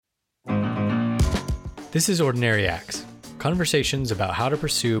This is Ordinary Acts, conversations about how to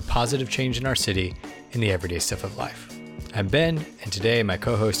pursue positive change in our city in the everyday stuff of life. I'm Ben, and today my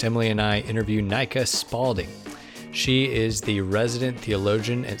co-host Emily and I interview Nika Spalding. She is the resident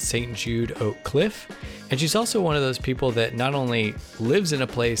theologian at St. Jude Oak Cliff, and she's also one of those people that not only lives in a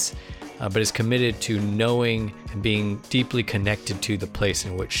place, but is committed to knowing and being deeply connected to the place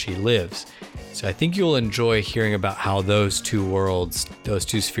in which she lives. So I think you'll enjoy hearing about how those two worlds, those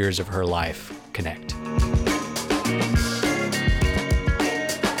two spheres of her life connect.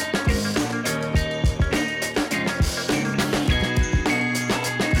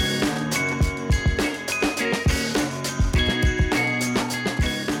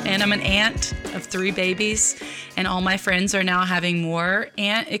 And I'm an aunt of 3 babies, and all my friends are now having more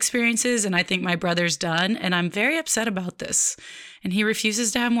aunt experiences, and I think my brother's done, and I'm very upset about this. And he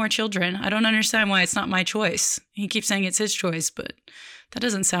refuses to have more children. I don't understand why it's not my choice. He keeps saying it's his choice, but that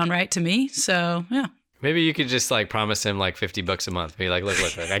doesn't sound right to me. So, yeah. Maybe you could just promise him $50 a month. Be like, look,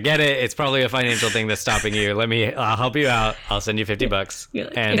 I get it. It's probably a financial thing that's stopping you. I'll help you out. I'll send you $50.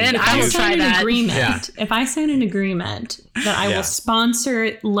 And then I will try that. If I sign an agreement that I will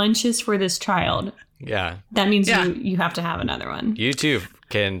sponsor lunches for this child, that means you have to have another one. You too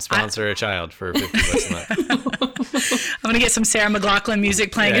can sponsor a child for $50 a month. I'm going to get some Sarah McLachlan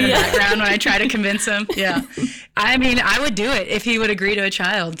music playing in the background when I try to convince him. Yeah. I mean, I would do it if he would agree to a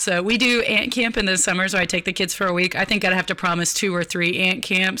child. So we do aunt camp in the summers where I take the kids for a week. I think I'd have to promise 2 or 3 aunt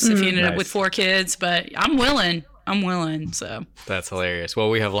camps if you ended up with 4 kids, but I'm willing. So that's hilarious. Well,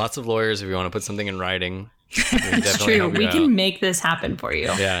 we have lots of lawyers if you want to put something in writing. It's true. We can make this happen for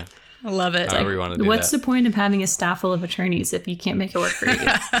you. Yeah. I love it. However you want to do what's that. the point of having a staff full of attorneys if you can't make it work for you?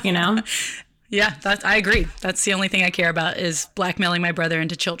 You know? Yeah, I agree. That's the only thing I care about is blackmailing my brother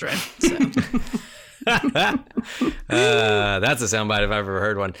into children. So. That's a soundbite if I've ever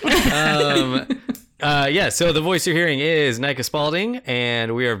heard one. So the voice you're hearing is Nika Spalding,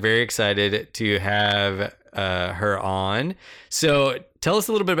 and we are very excited to have her on. So tell us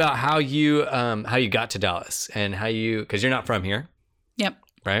a little bit about how you got to Dallas and because you're not from here. Yep.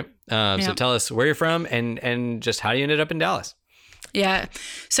 Right? So tell us where you're from and just how you ended up in Dallas. Yeah.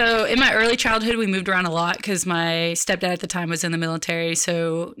 So in my early childhood, we moved around a lot because my stepdad at the time was in the military.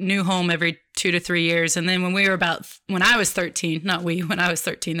 So new home every 2 to 3 years. And then when I was 13,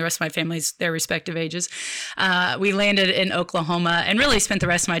 the rest of my family's their respective ages, we landed in Oklahoma and really spent the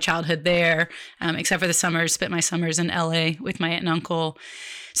rest of my childhood there, except for the summers, spent my summers in LA with my aunt and uncle.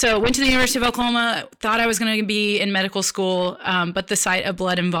 So went to the University of Oklahoma, thought I was going to be in medical school, but the sight of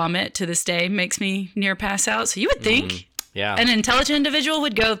blood and vomit to this day makes me near pass out. So you would think an intelligent individual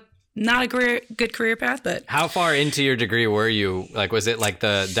would go not a good career path, but... How far into your degree were you? Was it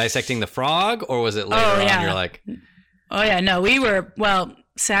the dissecting the frog, or was it later on you're like... Oh, yeah, no, we were... Well,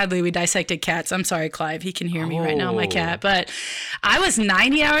 sadly, we dissected cats. I'm sorry, Clive. He can hear me right now, my cat. But I was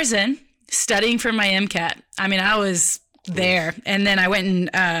 90 hours in studying for my MCAT. I mean, I was... there. And then I went and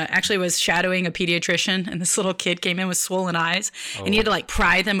actually was shadowing a pediatrician, and this little kid came in with swollen eyes and he had to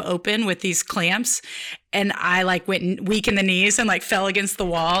pry them open with these clamps. And I went weak in the knees and fell against the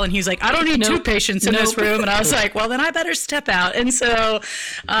wall. And he was like, I don't need 2 patients in this room. And I was like, well, then I better step out. And so, so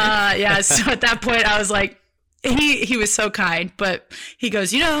at that point I was like, he was so kind, but he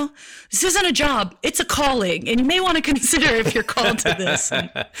goes, this isn't a job, it's a calling, and you may want to consider if you're called to this. And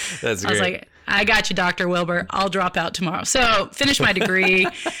that's great. I was like, I got you, Dr. Wilbur. I'll drop out tomorrow. So finished my degree.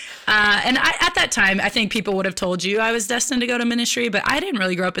 And at that time, I think people would have told you I was destined to go to ministry, but I didn't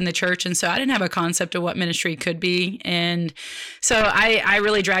really grow up in the church. And so I didn't have a concept of what ministry could be. And so I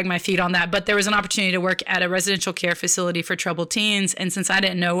really dragged my feet on that. But there was an opportunity to work at a residential care facility for troubled teens. And since I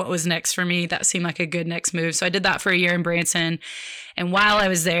didn't know what was next for me, that seemed like a good next move. So I did that for a year in Branson. And while I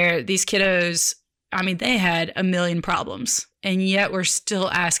was there, these kiddos, they had a million problems. And yet we're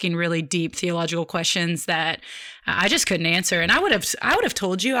still asking really deep theological questions that I just couldn't answer. And I would have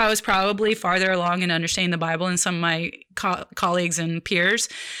told you I was probably farther along in understanding the Bible than some of my colleagues and peers.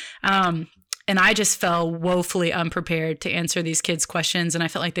 And I just felt woefully unprepared to answer these kids' questions. And I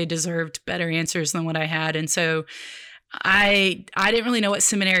felt like they deserved better answers than what I had. And so I didn't really know what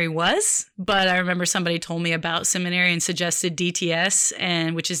seminary was, but I remember somebody told me about seminary and suggested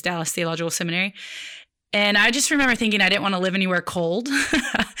DTS, which is Dallas Theological Seminary. And I just remember thinking I didn't want to live anywhere cold.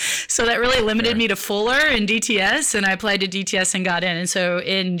 So that really limited me to Fuller and DTS. And I applied to DTS and got in. And so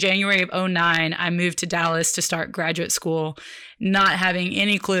in January of 2009, I moved to Dallas to start graduate school, not having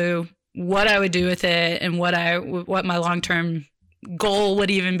any clue what I would do with it and what my long-term goal would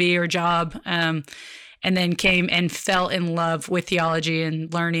even be or job. and then came and fell in love with theology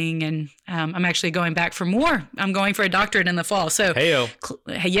and learning. And I'm actually going back for more. I'm going for a doctorate in the fall. So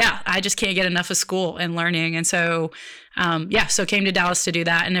yeah, I just can't get enough of school and learning. And so, so came to Dallas to do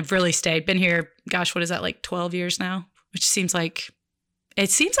that, and have really stayed. Been here, gosh, what is that, like 12 years now? Which seems like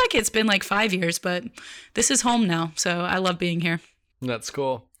it's been like 5 years, but this is home now. So I love being here. That's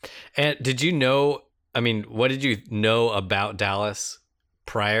cool. And did you know, what did you know about Dallas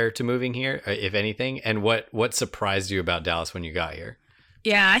prior to moving here, if anything? And what surprised you about Dallas when you got here?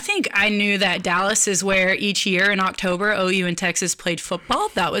 Yeah, I think I knew that Dallas is where each year in October, OU and Texas played football.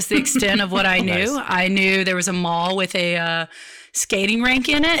 That was the extent of what I knew. Nice. I knew there was a mall with a skating rink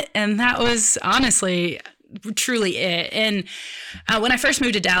in it. And that was honestly truly it. And when I first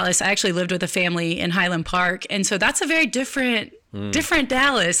moved to Dallas, I actually lived with a family in Highland Park. And so that's a very different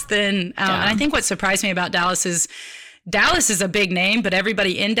Dallas than, and I think what surprised me about Dallas is a big name, but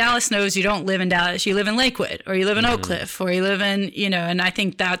everybody in Dallas knows you don't live in Dallas. You live in Lakewood, or you live in Oak Cliff, or you live in, and I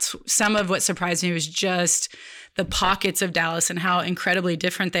think that's some of what surprised me was just the pockets of Dallas and how incredibly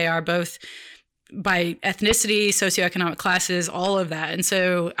different they are, both by ethnicity, socioeconomic classes, all of that. And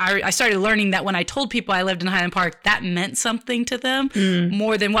so I started learning that when I told people I lived in Highland Park, that meant something to them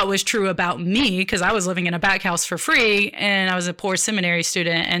more than what was true about me, because I was living in a back house for free and I was a poor seminary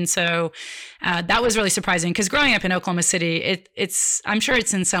student. And so that was really surprising, because growing up in Oklahoma City, I'm sure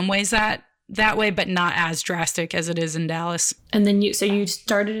it's in some ways that way, but not as drastic as it is in Dallas. And then you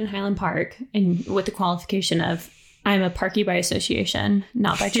started in Highland Park, and with the qualification of, I'm a Parkie by association,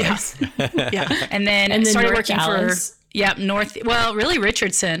 not by choice. Yeah. And then started North working Dallas. Really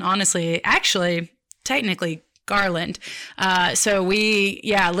Richardson, honestly. Actually, technically Garland. So we,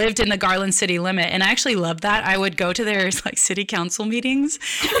 lived in the Garland city limit, and I actually loved that. I would go to their like city council meetings,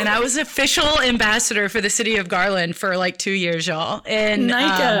 and I was official ambassador for the city of Garland for like 2 years, y'all. And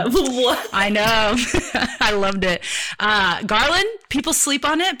what? I know. I loved it. Garland, people sleep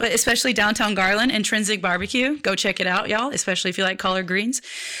on it, but especially downtown Garland, Intrinsic Barbecue. Go check it out, y'all, especially if you like collard greens.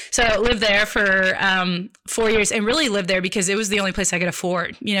 So I lived there for 4 years, and really lived there because it was the only place I could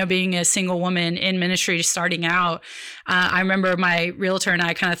afford, being a single woman in ministry starting out. I remember my realtor and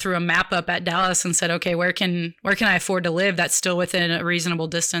I kind of threw a map up at Dallas and said, okay, where can I afford to live that's still within a reasonable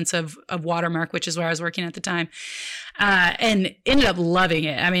distance of Watermark, which is where I was working at the time. And ended up loving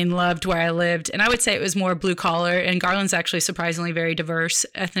it. Loved where I lived. And I would say it was more blue collar, and Garland's actually surprisingly very diverse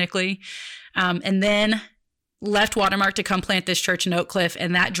ethnically. And then left Watermark to come plant this church in Oak Cliff,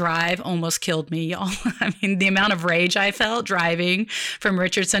 and that drive almost killed me, y'all. The amount of rage I felt driving from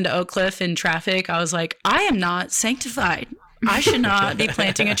Richardson to Oak Cliff in traffic, I was like, I am not sanctified. I should not be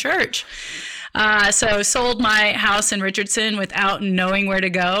planting a church. So sold my house in Richardson without knowing where to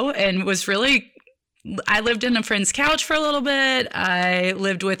go, and I lived in a friend's couch for a little bit. I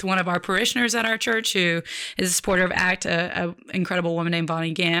lived with one of our parishioners at our church who is a supporter of ACT, an incredible woman named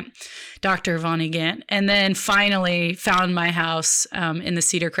Vonnie Gant, Dr. Vonnie Gant. And then finally found my house in the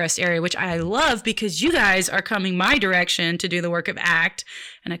Cedar Crest area, which I love because you guys are coming my direction to do the work of ACT.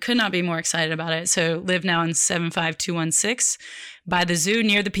 And I could not be more excited about it. So live now in 75216 by the zoo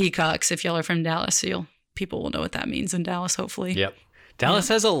near the Peacocks. If y'all are from Dallas, people will know what that means in Dallas, hopefully. Yep. Dallas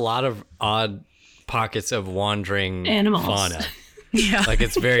has a lot of odd pockets of wandering animals. Fauna. Yeah. Like,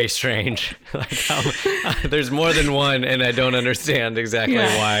 it's very strange. There's more than one, and I don't understand exactly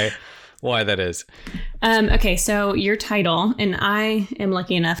why that is. Okay, so your title, and I am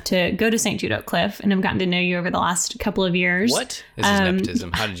lucky enough to go to St. Jude Oak Cliff, and I've gotten to know you over the last couple of years. What? This is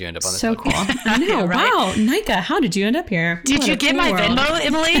nepotism. How did you end up on this? So cool. I know. Right? Wow, Nika, how did you end up here? Did you get my Venmo,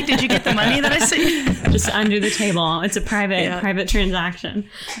 Emily? Did you get the money that I sent you? Just under the table. It's a private transaction.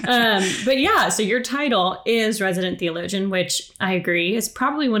 But yeah, so your title is resident theologian, which I agree is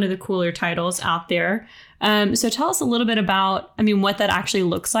probably one of the cooler titles out there. So tell us a little bit about, what that actually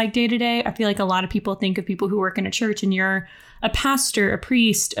looks like day to day. I feel like a lot of people think of people who work in a church, and you're a pastor, a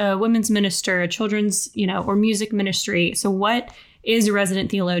priest, a women's minister, a children's, or music ministry. So what is a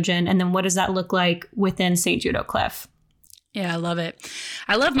resident theologian? And then what does that look like within St. Jude Oak Cliff? Yeah, I love it.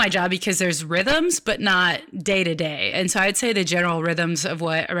 I love my job because there's rhythms, but not day to day. And so I'd say the general rhythms of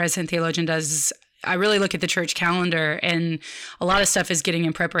what a resident theologian does is I really look at the church calendar, and a lot of stuff is getting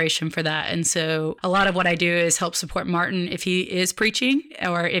in preparation for that. And so a lot of what I do is help support Martin if he is preaching,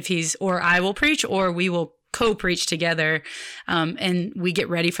 or I will preach, or we will co-preach together. And we get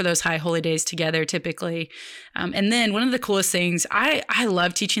ready for those high holy days together typically. And then one of the coolest things, I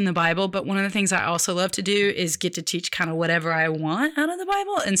love teaching the Bible, but one of the things I also love to do is get to teach kind of whatever I want out of the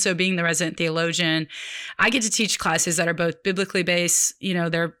Bible. And so being the resident theologian, I get to teach classes that are both biblically based.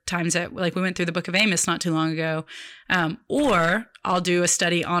 There are times that, like, we went through the book of Amos not too long ago. or I'll do a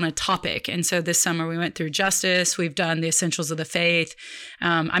study on a topic. And so this summer we went through justice. We've done the essentials of the faith.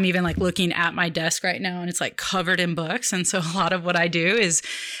 I'm even like looking at my desk right now and it's like covered in books. And so a lot of what I do is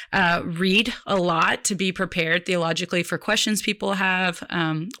read a lot to be prepared theologically for questions people have,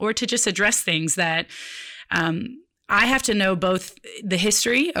 or to just address things that I have to know both the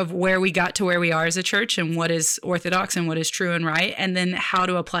history of where we got to where we are as a church and what is orthodox and what is true and right, and then how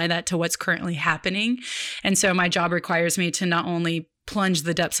to apply that to what's currently happening. And so my job requires me to not only plunge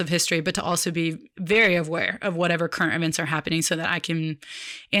the depths of history, but to also be very aware of whatever current events are happening so that I can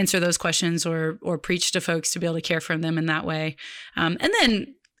answer those questions or preach to folks to be able to care for them in that way. And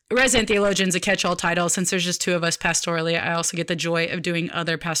then resident theologian's a catch-all title. Since there's just two of us pastorally, I also get the joy of doing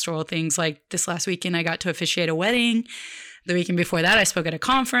other pastoral things. Like this last weekend, I got to officiate a wedding. The weekend before that, I spoke at a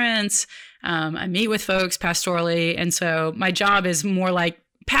conference. I meet with folks pastorally. And so my job is more like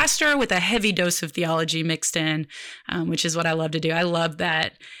pastor with a heavy dose of theology mixed in, which is what I love to do. I love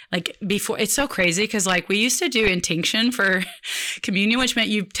that. Like before, it's so crazy because like we used to do intinction for communion, which meant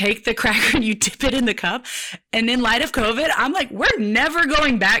you take the cracker and you dip it in the cup. And in light of COVID, I'm like, we're never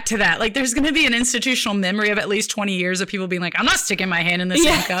going back to that. Like there's going to be an institutional memory of at least 20 years of people being like, I'm not sticking my hand in the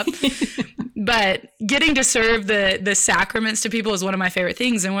same cup. But getting to serve the sacraments to people is one of my favorite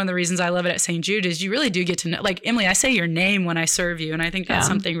things. And one of the reasons I love it at St. Jude is you really do get to know, like, Emily, I say your name when I serve you. And I think that's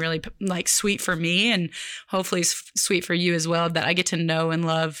something really like sweet for me and hopefully sweet for you as well, that I get to know and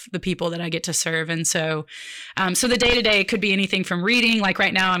love the people that I get to serve. And so, so the day-to-day could be anything from reading. Like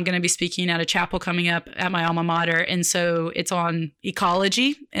right now, I'm going to be speaking at a chapel coming up at my alma mater. And so it's on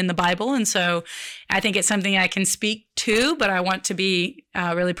ecology in the Bible. And so I think it's something I can speak to, but I want to be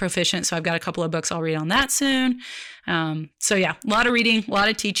really proficient. So I've got a couple of books I'll read on that soon. So yeah, a lot of reading, a lot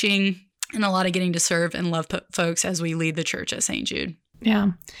of teaching, and a lot of getting to serve and love folks as we lead the church at St. Jude.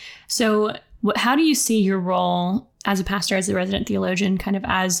 Yeah. So how do you see your role as a pastor, as a resident theologian, kind of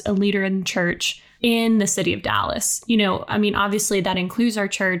as a leader in church in the city of Dallas? You know, I mean, obviously that includes our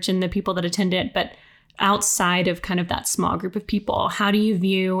church and the people that attend it, but outside of kind of that small group of people, how do you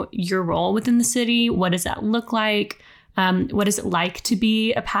view your role within the city? What does that look like? What is it like to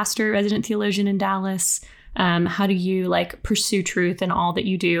be a pastor, resident theologian in Dallas? How do you like pursue truth in all that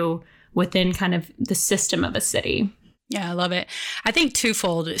you do within kind of the system of a city? Yeah, I love it. I think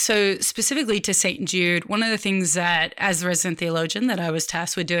twofold. So specifically to St. Jude, one of the things that as a resident theologian that I was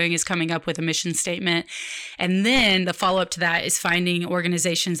tasked with doing is coming up with a mission statement. And then the follow-up to that is finding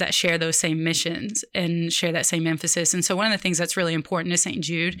organizations that share those same missions and share that same emphasis. And so one of the things that's really important to St.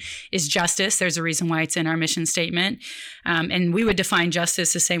 Jude is justice. There's a reason why it's in our mission statement. And we would define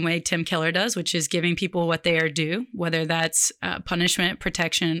justice the same way Tim Keller does, which is giving people what they are due, whether that's punishment,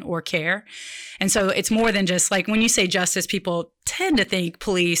 protection, or care. And so it's more than just like when you say justice, people tend to think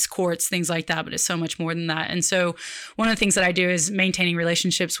police, courts, things like that, but it's so much more than that. And so one of the things that I do is maintaining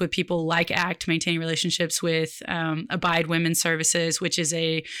relationships with people like ACT, maintaining relationships with Abide Women's Services, which is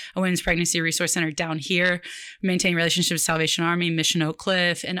a women's pregnancy resource center down here, maintaining relationships with Salvation Army, Mission Oak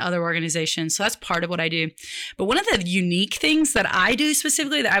Cliff, and other organizations. So that's part of what I do. But one of the unique things that I do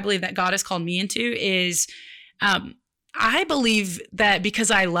specifically that I believe that God has called me into is I believe that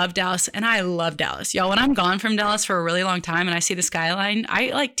because I love Dallas, and I love Dallas, y'all, when I'm gone from Dallas for a really long time and I see the skyline,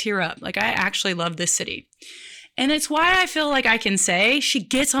 I like tear up. Like I actually love this city. And it's why I feel like I can say she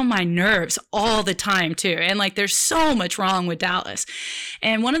gets on my nerves all the time too. And like there's so much wrong with Dallas.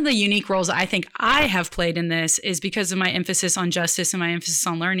 And one of the unique roles I think I have played in this is because of my emphasis on justice and my emphasis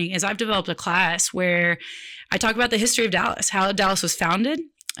on learning is I've developed a class where I talk about the history of Dallas, how Dallas was founded,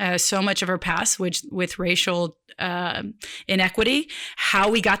 so much of our past with racial inequity, how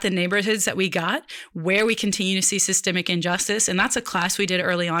we got the neighborhoods that we got, where we continue to see systemic injustice. And that's a class we did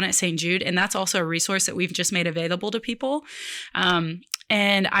early on at St. Jude. And that's also a resource that we've just made available to people.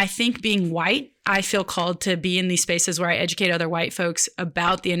 And I think being white, I feel called to be in these spaces where I educate other white folks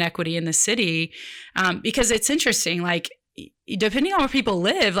about the inequity in the city, because it's interesting, like, depending on where people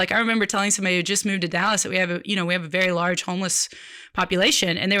live, like I remember telling somebody who just moved to Dallas that we have a very large homeless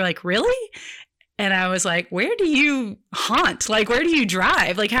population. And they were like, really? And I was like, where do you haunt? Like, where do you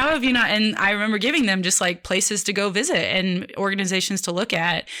drive? Like, how have you not? And I remember giving them just like places to go visit and organizations to look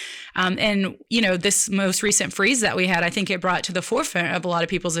at. And, this most recent freeze that we had, I think it brought to the forefront of a lot of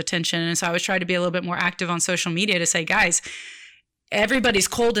people's attention. And so I was trying to be a little bit more active on social media to say, guys, everybody's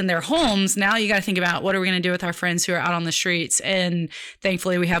cold in their homes. Now you got to think about what are we going to do with our friends who are out on the streets. And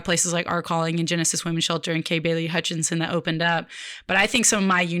thankfully we have places like Our Calling and Genesis Women's Shelter and Kay Bailey Hutchinson that opened up. But I think some of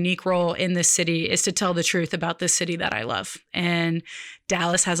my unique role in this city is to tell the truth about this city that I love. And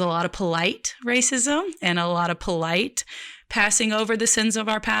Dallas has a lot of polite racism and a lot of polite passing over the sins of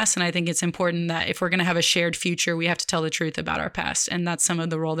our past. And I think it's important that if we're going to have a shared future, we have to tell the truth about our past. And that's some of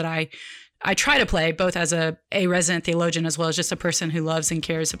the role that I try to play, both as a resident theologian as well as just a person who loves and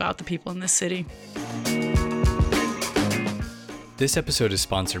cares about the people in this city. This episode is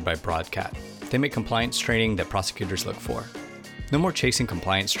sponsored by Broadcat. They make compliance training that prosecutors look for. No more chasing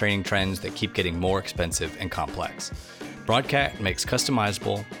compliance training trends that keep getting more expensive and complex. Broadcat makes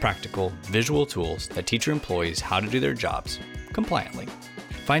customizable, practical, visual tools that teach your employees how to do their jobs compliantly.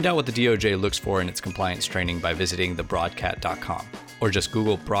 Find out what the DOJ looks for in its compliance training by visiting thebroadcat.com or just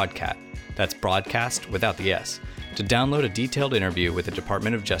Google Broadcat, that's broadcast without the S, to download a detailed interview with a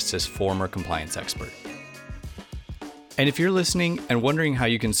Department of Justice former compliance expert. And if you're listening and wondering how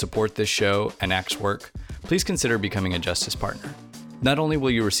you can support this show and ACT's work, please consider becoming a Justice Partner. Not only will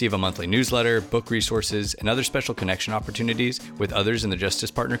you receive a monthly newsletter, book resources, and other special connection opportunities with others in the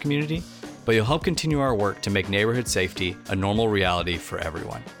Justice Partner community, but you'll help continue our work to make neighborhood safety a normal reality for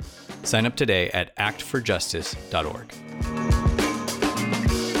everyone. Sign up today at actforjustice.org.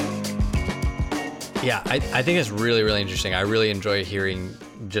 Yeah, I think it's really, really interesting. I really enjoy hearing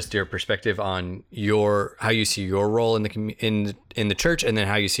just your perspective on how you see your role in the church, and then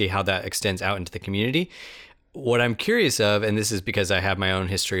how you see how that extends out into the community. What I'm curious of, and this is because I have my own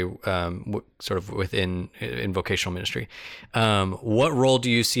history, sort of in vocational ministry. What role do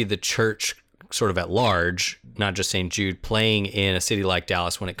you see the church, sort of at large, not just St. Jude, playing in a city like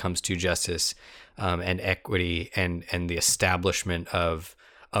Dallas when it comes to justice and equity and the establishment of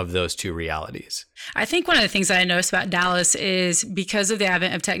those two realities? I think one of the things that I noticed about Dallas is because of the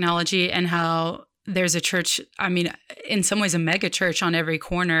advent of technology and how there's a church, I mean, in some ways a mega church on every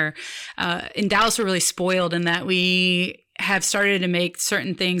corner. In Dallas, we're really spoiled in that we have started to make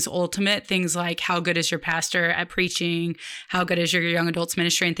certain things ultimate, things like how good is your pastor at preaching, how good is your young adults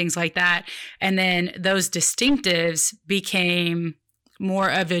ministry, and things like that. And then those distinctives became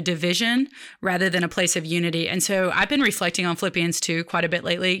more of a division rather than a place of unity. And so I've been reflecting on Philippians 2 quite a bit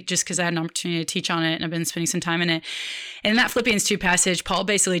lately, just because I had an opportunity to teach on it and I've been spending some time in it. And in that Philippians 2 passage, Paul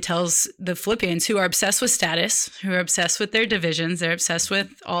basically tells the Philippians who are obsessed with status, who are obsessed with their divisions, they're obsessed with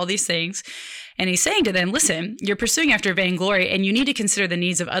all these things. And he's saying to them, listen, you're pursuing after vainglory and you need to consider the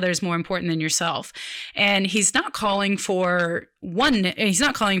needs of others more important than yourself. And he's not calling for he's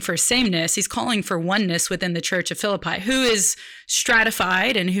not calling for sameness. He's calling for oneness within the church of Philippi, who is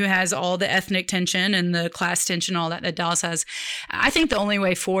stratified and who has all the ethnic tension and the class tension, all that Dallas has. I think the only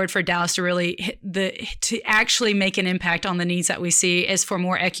way forward for Dallas to really to actually make an impact on the needs that we see is for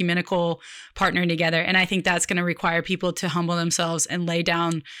more ecumenical partnering together. And I think that's going to require people to humble themselves and lay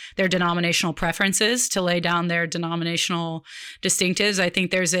down their denominational preferences, to lay down their denominational distinctives. I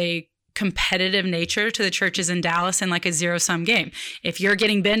think there's a competitive nature to the churches in Dallas and like a zero-sum game. If you're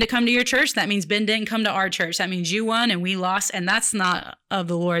getting Ben to come to your church, that means Ben didn't come to our church. That means you won and we lost, and that's not of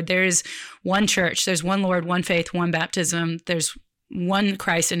the Lord. There's one church, there's one Lord, one faith, one baptism. There's one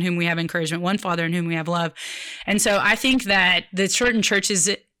Christ in whom we have encouragement, one Father in whom we have love. And so I think that the certain churches,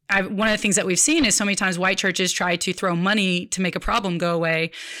 one of the things that we've seen is so many times white churches try to throw money to make a problem go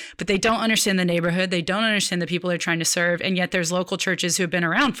away, but they don't understand the neighborhood. They don't understand the people they're trying to serve. And yet there's local churches who have been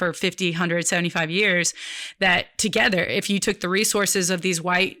around for 50, 100, 75 years that together, if you took the resources of these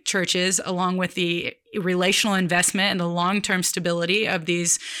white churches along with the relational investment and the long-term stability of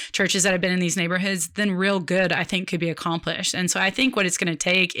these churches that have been in these neighborhoods, then real good, I think, could be accomplished. And so I think what it's going to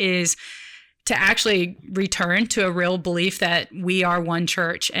take is to actually return to a real belief that we are one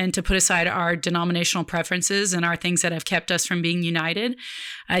church and to put aside our denominational preferences and our things that have kept us from being united.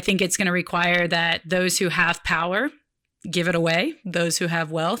 I think it's going to require that those who have power give it away, those who have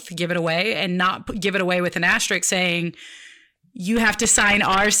wealth give it away, and not give it away with an asterisk saying, you have to sign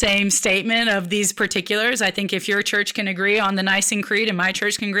our same statement of these particulars. I think if your church can agree on the Nicene Creed and my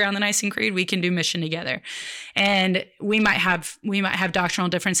church can agree on the Nicene Creed, we can do mission together. And we might have doctrinal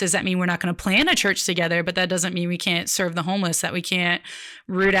differences that mean we're not going to plan a church together, but that doesn't mean we can't serve the homeless, that we can't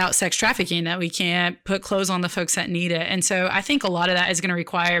root out sex trafficking, that we can't put clothes on the folks that need it. And so I think a lot of that is going to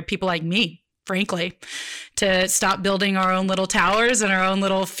require people like me, frankly, to stop building our own little towers and our own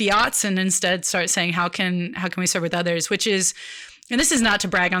little fiats and instead start saying, how can we serve with others? Which is, and this is not to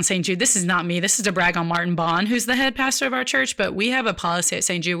brag on St. Jude. This is not me. This is to brag on Martin Bond, who's the head pastor of our church. But we have a policy at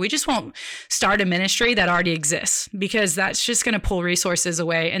St. Jude. We just won't start a ministry that already exists because that's just going to pull resources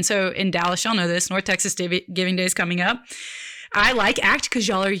away. And so in Dallas, y'all know this, North Texas Giving Day is coming up. I like ACT because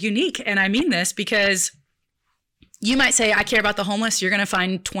y'all are unique. And I mean this because you might say, I care about the homeless. You're going to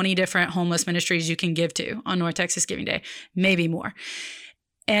find 20 different homeless ministries you can give to on North Texas Giving Day, maybe more.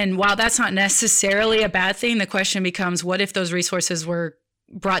 And while that's not necessarily a bad thing, the question becomes, what if those resources were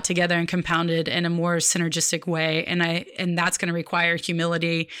brought together and compounded in a more synergistic way. And that's going to require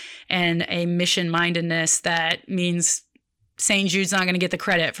humility and a mission mindedness that means St. Jude's not going to get the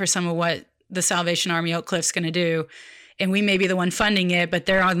credit for some of what the Salvation Army Oak Cliff's going to do. And we may be the one funding it, but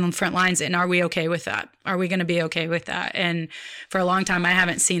they're on the front lines. And are we okay with that? Are we going to be okay with that? And for a long time, I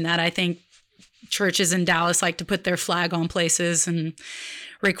haven't seen that. I think churches in Dallas like to put their flag on places and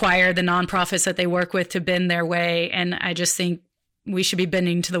require the nonprofits that they work with to bend their way. And I just think we should be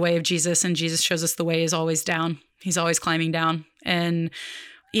bending to the way of Jesus. And Jesus shows us the way is always down. He's always climbing down. And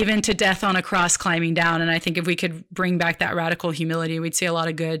even to death on a cross, climbing down. And I think if we could bring back that radical humility, we'd see a lot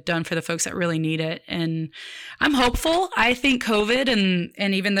of good done for the folks that really need it. And I'm hopeful. I think COVID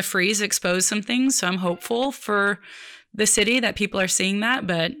and even the freeze exposed some things. So I'm hopeful for the city that people are seeing that.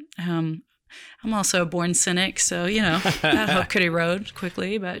 But I'm also a born cynic. So, that hope could erode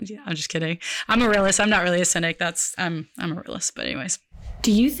quickly. But yeah, I'm just kidding. I'm a realist. I'm not really a cynic. I'm a realist. But anyways.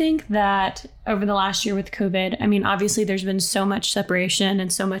 Do you think that over the last year with COVID, I mean, obviously there's been so much separation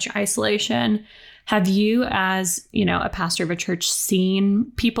and so much isolation. Have you, as, a pastor of a church,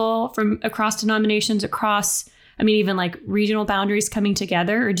 seen people from across denominations, even like regional boundaries coming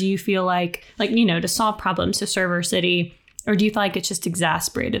together? Or do you feel like, to solve problems, to serve our city? Or do you feel like it's just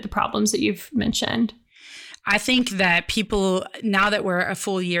exacerbated the problems that you've mentioned? I think that people, now that we're a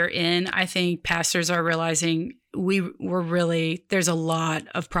full year in, I think pastors are realizing there's a lot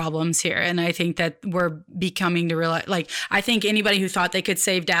of problems here. And I think that we're becoming to realize, I think anybody who thought they could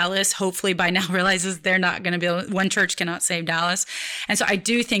save Dallas, hopefully by now realizes they're not going to be able, one church cannot save Dallas. And so I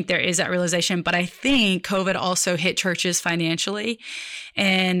do think there is that realization, but I think COVID also hit churches financially.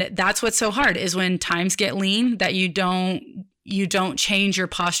 And that's what's so hard is when times get lean, that you don't change your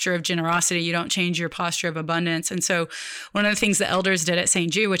posture of generosity. You don't change your posture of abundance. And so one of the things the elders did at St.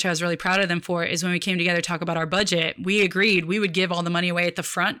 Jude, which I was really proud of them for, is when we came together to talk about our budget, we agreed we would give all the money away at the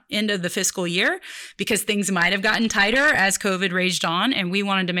front end of the fiscal year because things might have gotten tighter as COVID raged on. And we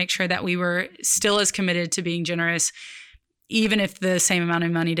wanted to make sure that we were still as committed to being generous, even if the same amount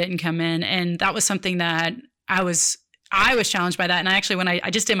of money didn't come in. And that was something that I was challenged by that. And I actually, when I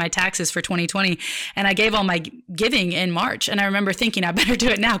just did my taxes for 2020 and I gave all my giving in March, and I remember thinking I better do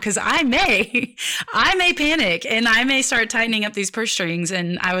it now because I may panic and I may start tightening up these purse strings.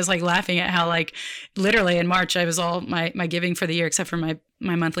 And I was laughing at how literally in March, I was all my giving for the year, except for my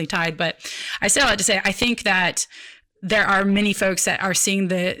monthly tithe. But I say all that to say, I think that there are many folks that are seeing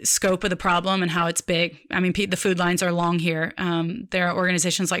the scope of the problem and how it's big. I mean, the food lines are long here. There are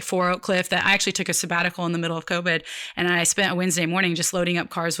organizations like Four Oak Cliff that I actually took a sabbatical in the middle of COVID, and I spent a Wednesday morning just loading up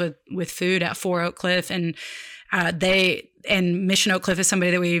cars with food at Four Oak Cliff. And Mission Oak Cliff is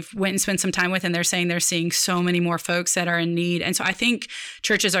somebody that we've went and spent some time with, and they're saying they're seeing so many more folks that are in need. And so I think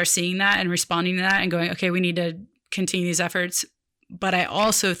churches are seeing that and responding to that and going, okay, we need to continue these efforts. But I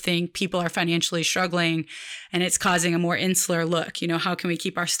also think people are financially struggling, and it's causing a more insular look. How can we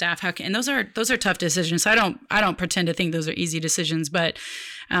keep our staff? And those are tough decisions. So I don't pretend to think those are easy decisions, but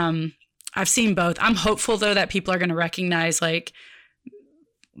I've seen both. I'm hopeful though that people are going to recognize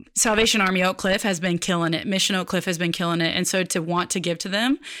Salvation Army Oak Cliff has been killing it. Mission Oak Cliff has been killing it. And so to want to give to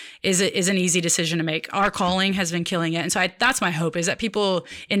them is an easy decision to make. Our calling has been killing it. And so that's my hope, is that people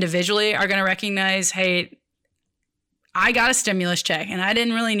individually are going to recognize, hey, I got a stimulus check and I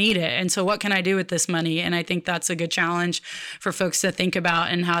didn't really need it. And so what can I do with this money? And I think that's a good challenge for folks to think about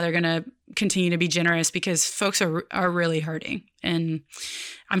and how they're going to continue to be generous, because folks are really hurting. And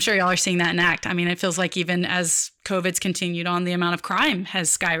I'm sure y'all are seeing that in ACT. I mean, it feels like even as COVID's continued on, the amount of crime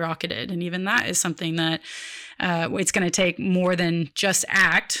has skyrocketed. And even that is something that it's going to take more than just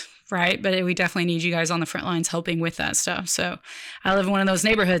ACT, right? But we definitely need you guys on the front lines helping with that stuff. So I live in one of those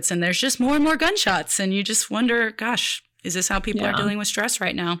neighborhoods and there's just more and more gunshots. And you just wonder, gosh, is this how people are dealing with stress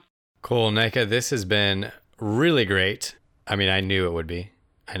right now? Cool. Nika, this has been really great. I mean, I knew it would be.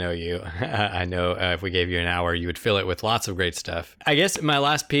 I know you. I know if we gave you an hour, you would fill it with lots of great stuff. I guess my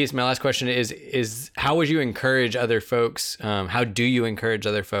last question is how would you encourage other folks? How do you encourage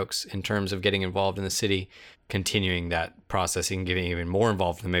other folks in terms of getting involved in the city, continuing that process and getting even more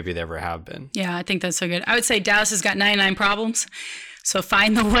involved than maybe they ever have been? Yeah, I think that's so good. I would say Dallas has got 99 problems. So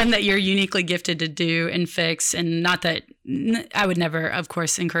find the one that you're uniquely gifted to do and fix. And not that I would never, of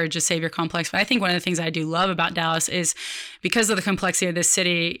course, encourage a savior complex. But I think one of the things I do love about Dallas is because of the complexity of this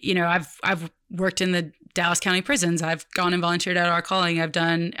city, I've worked in the Dallas County prisons. I've gone and volunteered at Our Calling. I've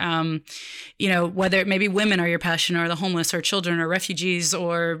done, whether it may be women are your passion, or the homeless, or children, or refugees,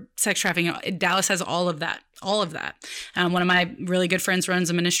 or sex trafficking. Dallas has all of that. One of my really good friends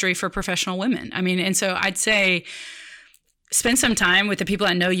runs a ministry for professional women. I mean, and so I'd say spend some time with the people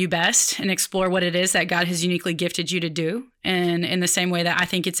that know you best and explore what it is that God has uniquely gifted you to do. And in the same way that I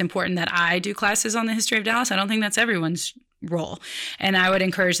think it's important that I do classes on the history of Dallas, I don't think that's everyone's role. And I would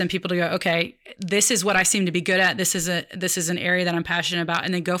encourage them people to go, okay, this is what I seem to be good at. This is an area that I'm passionate about.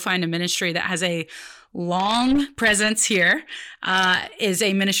 And then go find a ministry that has a long presence here, is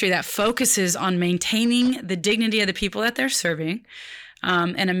a ministry that focuses on maintaining the dignity of the people that they're serving.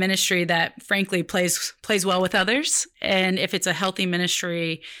 And a ministry that frankly plays well with others. And if it's a healthy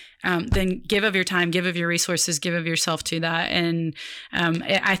ministry, then give of your time, give of your resources, give of yourself to that. And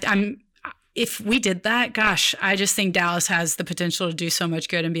if we did that, gosh, I just think Dallas has the potential to do so much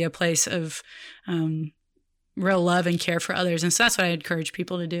good and be a place of real love and care for others. And so that's what I encourage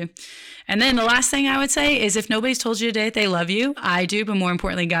people to do. And then the last thing I would say is, if nobody's told you today that they love you, I do, but more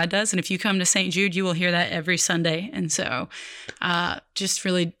importantly, God does. And if you come to St. Jude, you will hear that every Sunday. And so just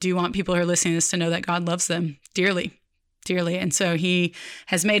really do want people who are listening to this to know that God loves them dearly, dearly. And so he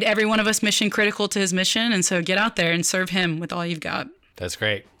has made every one of us mission critical to his mission. And so get out there and serve him with all you've got. That's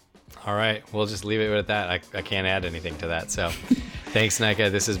great. All right. We'll just leave it with that. I can't add anything to that. So thanks, Nika.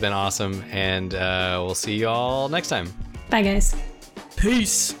 This has been awesome. And we'll see you all next time. Bye, guys.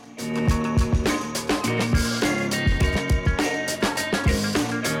 Peace.